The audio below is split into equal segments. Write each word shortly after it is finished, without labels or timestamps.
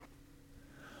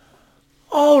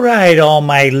All right, all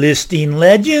my listing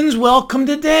legends, welcome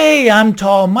today. I'm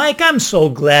Tall Mike. I'm so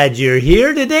glad you're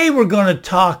here. Today we're going to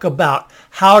talk about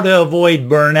how to avoid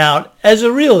burnout as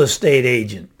a real estate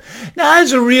agent. Now,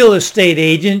 as a real estate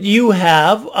agent, you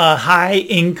have a high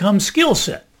income skill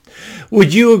set.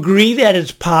 Would you agree that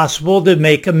it's possible to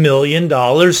make $1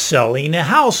 million selling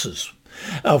houses?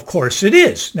 Of course it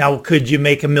is. Now, could you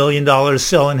make $1 million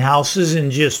selling houses in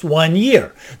just 1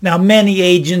 year? Now, many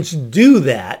agents do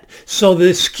that. So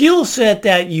the skill set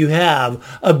that you have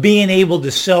of being able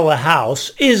to sell a house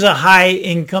is a high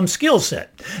income skill set.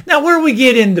 Now, where we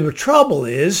get into trouble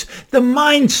is the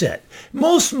mindset.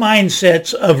 Most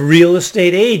mindsets of real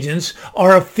estate agents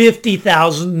are a $50,000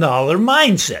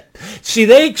 mindset. See,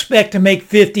 they expect to make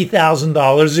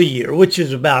 $50,000 a year, which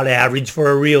is about average for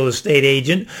a real estate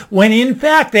agent, when in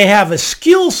fact they have a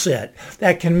skill set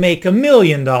that can make $1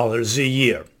 million a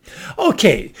year.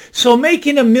 Okay, so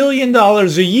making $1 million a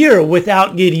year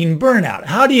without getting burnout.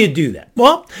 How do you do that?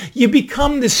 Well, you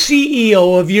become the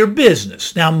CEO of your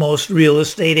business. Now, most real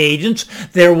estate agents,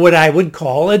 they're what I would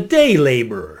call a day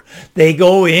laborer. They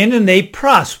go in and they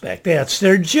prospect. That's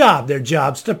their job. Their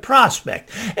job's to prospect.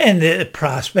 And the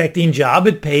prospecting job,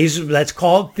 it pays, let's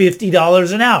call it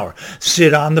 $50 an hour.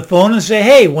 Sit on the phone and say,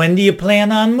 hey, when do you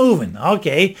plan on moving?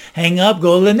 Okay, hang up,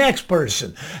 go to the next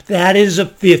person. That is a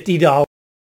 $50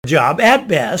 job at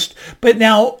best. But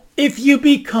now, if you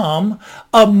become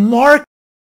a market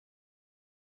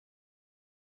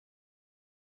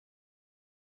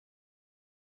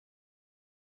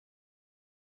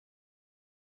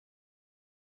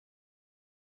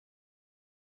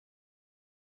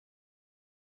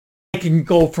can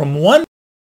go from 1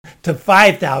 to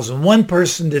 5,000, one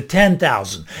person to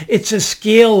 10,000. It's a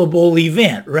scalable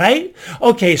event, right?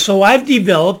 Okay, so I've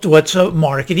developed what's a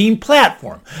marketing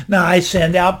platform. Now I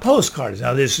send out postcards.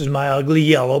 Now this is my ugly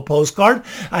yellow postcard.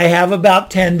 I have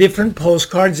about 10 different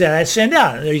postcards that I send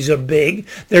out. These are big,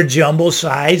 they're jumbo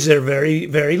size, they're very,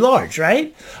 very large,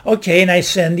 right? Okay, and I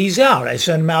send these out. I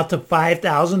send them out to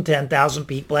 5,000, 10,000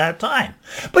 people at a time.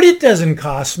 But it doesn't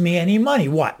cost me any money.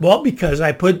 Why? Well, because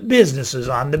I put businesses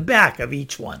on the back of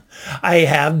each one. I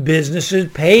have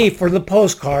businesses pay for the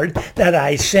postcard that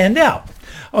I send out.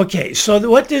 Okay, so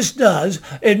what this does,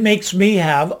 it makes me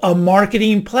have a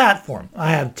marketing platform.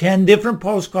 I have 10 different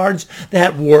postcards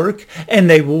that work, and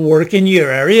they will work in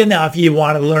your area. Now, if you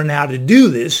want to learn how to do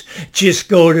this, just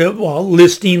go to,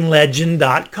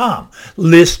 listinglegend.com.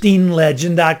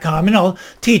 Listinglegend.com, and I'll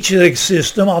teach you the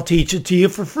system. I'll teach it to you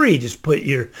for free. Just put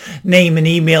your name and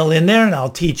email in there, and I'll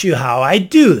teach you how I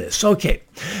do this. Okay.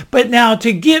 But now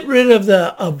to get rid of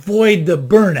avoid the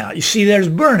burnout. You see, there's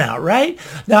burnout, right?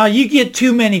 Now you get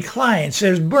too many clients,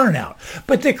 there's burnout.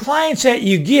 But the clients that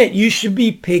you get, you should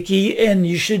be picky and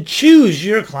you should choose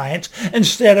your clients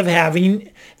instead of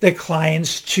having the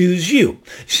clients choose you.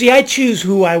 See, I choose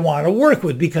who I want to work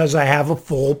with because I have a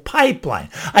full pipeline.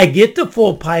 I get the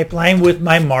full pipeline with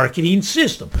my marketing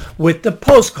system, with the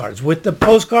postcards. With the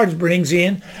postcards brings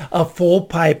in a full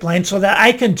pipeline so that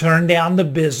I can turn down the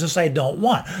business I don't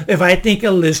want. If I think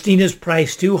a listing is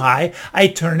priced too high, I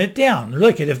turn it down.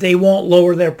 Look, if they won't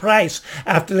lower their price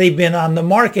after they've been on the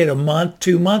market a month,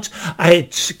 2 months, I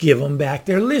give them back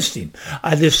their listing.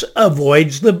 This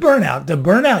avoids the burnout. The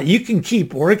burnout, you can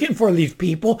keep working for these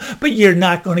people, but you're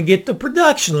not going to get the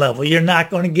production level. You're not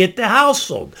going to get the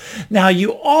household. Now,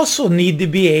 you also need to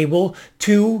be able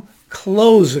to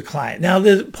close a client. Now,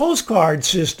 the postcard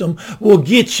system will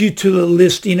get you to the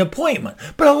listing appointment,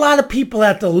 but a lot of people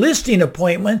at the listing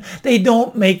appointment, they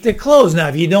don't make the close. Now,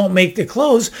 if you don't make the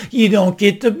close, you don't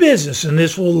get the business, and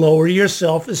this will lower your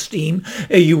self-esteem.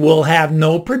 You will have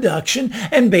no production,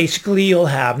 and basically you'll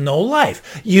have no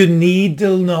life. You need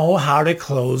to know how to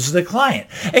close the client,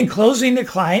 and closing the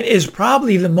client is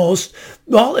probably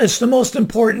it's the most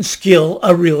important skill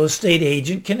a real estate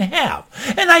agent can have.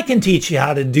 And I can teach you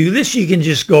how to do this. You can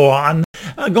just go in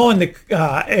the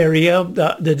area,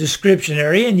 the description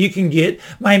area, and you can get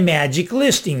my magic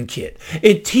listing kit.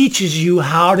 It teaches you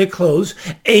how to close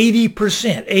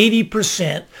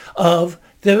 80% of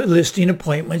the listing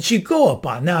appointments you go up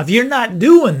on. Now, if you're not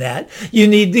doing that, you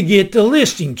need to get the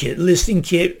listing kit. Listing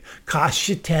kit costs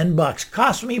you $10.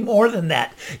 Costs me more than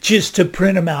that just to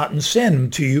print them out and send them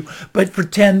to you. But for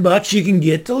 $10, you can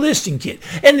get the listing kit.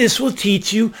 And this will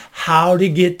teach you how to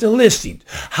get the listings,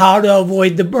 how to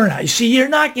avoid the burnout. You see, you're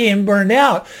not getting burned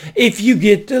out if you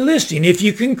get the listing, if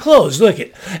you can close. Look,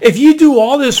 if you do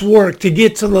all this work to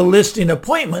get to the listing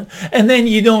appointment and then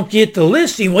you don't get the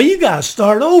listing, well, you got to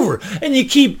start over. And you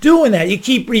keep doing that. You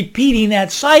keep repeating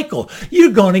that cycle.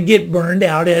 You're going to get burned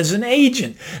out as an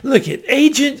agent. Look,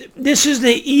 agent this is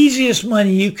the easiest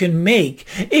money you can make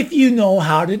if you know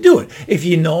how to do it. If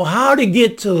you know how to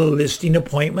get to the listing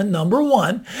appointment number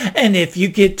 1, and if you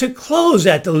get to close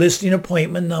at the listing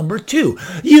appointment number 2.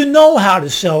 You know how to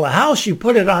sell a house. You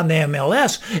put it on the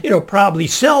MLS. It'll probably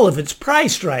sell if it's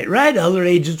priced right, right? Other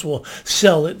agents will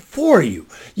sell it for you.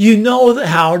 You know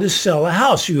how to sell a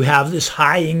house. You have this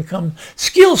high income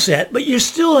skill set, but you're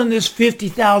still in this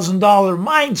 $50,000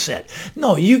 mindset.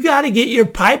 No, you got to get your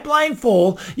pipeline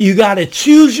full. You got to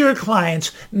choose your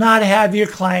clients, not have your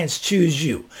clients choose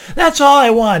you. That's all I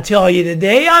want to tell you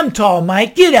today. I'm Tall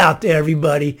Mike. Get out there,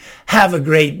 everybody. Have a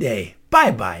great day.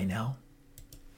 Bye-bye now.